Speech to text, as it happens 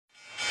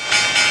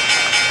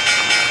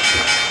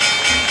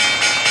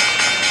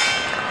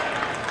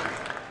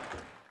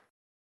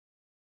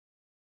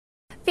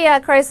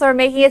Fiat Chrysler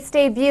making its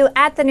debut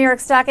at the New York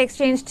Stock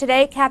Exchange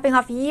today, capping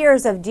off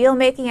years of deal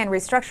making and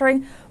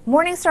restructuring.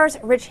 Morningstar's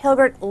Rich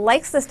Hilgert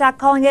likes the stock,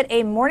 calling it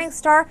a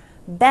Morningstar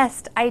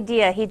best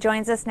idea. He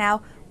joins us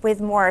now with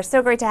more.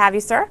 So great to have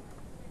you, sir.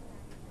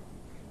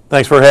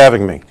 Thanks for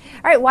having me.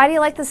 All right, why do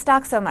you like the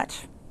stock so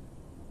much?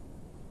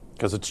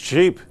 Because it's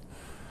cheap.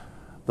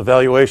 The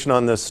valuation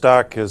on this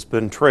stock has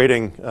been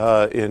trading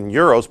in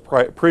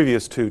euros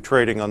previous to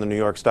trading on the New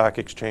York Stock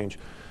Exchange.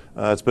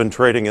 It's been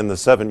trading in the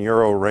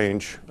 €7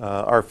 range.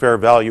 Our fair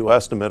value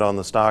estimate on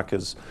the stock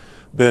has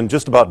been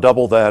just about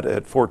double that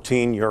at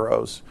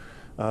 €14.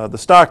 The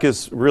stock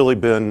has really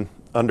been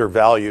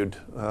undervalued.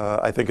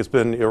 I think it's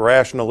been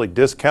irrationally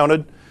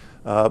discounted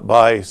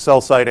by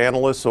sell-side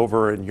analysts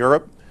over in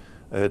Europe.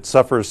 It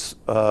suffers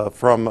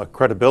from a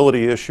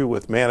credibility issue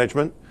with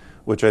management,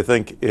 which I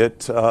think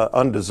it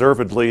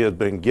undeservedly has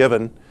been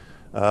given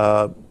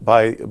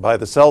by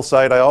the sell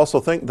side. I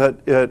also think that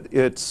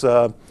it's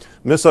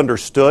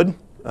misunderstood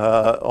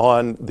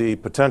on the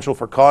potential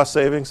for cost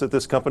savings that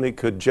this company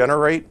could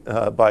generate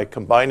by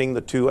combining the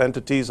two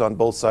entities on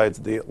both sides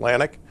of the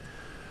Atlantic.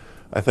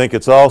 I think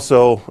it's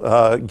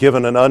also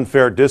given an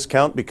unfair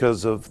discount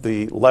because of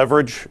the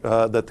leverage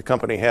that the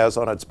company has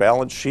on its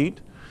balance sheet.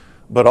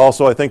 But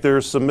also I think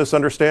there's some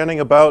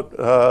misunderstanding about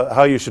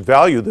how you should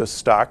value this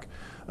stock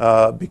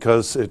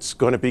because it's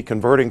going to be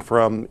converting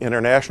from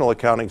international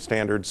accounting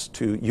standards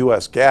to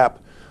U.S. GAAP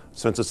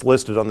since it's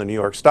listed on the New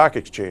York Stock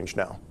Exchange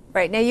now.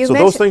 Right. Now you so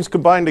those things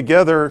combined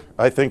together,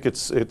 I think it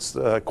is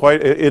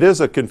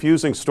a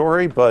confusing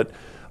story, but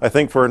I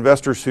think for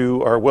investors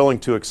who are willing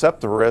to accept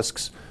the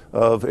risks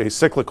of a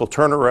cyclical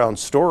turnaround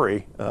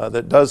story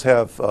that does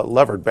have a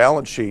levered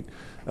balance sheet,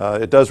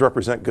 it does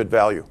represent good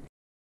value.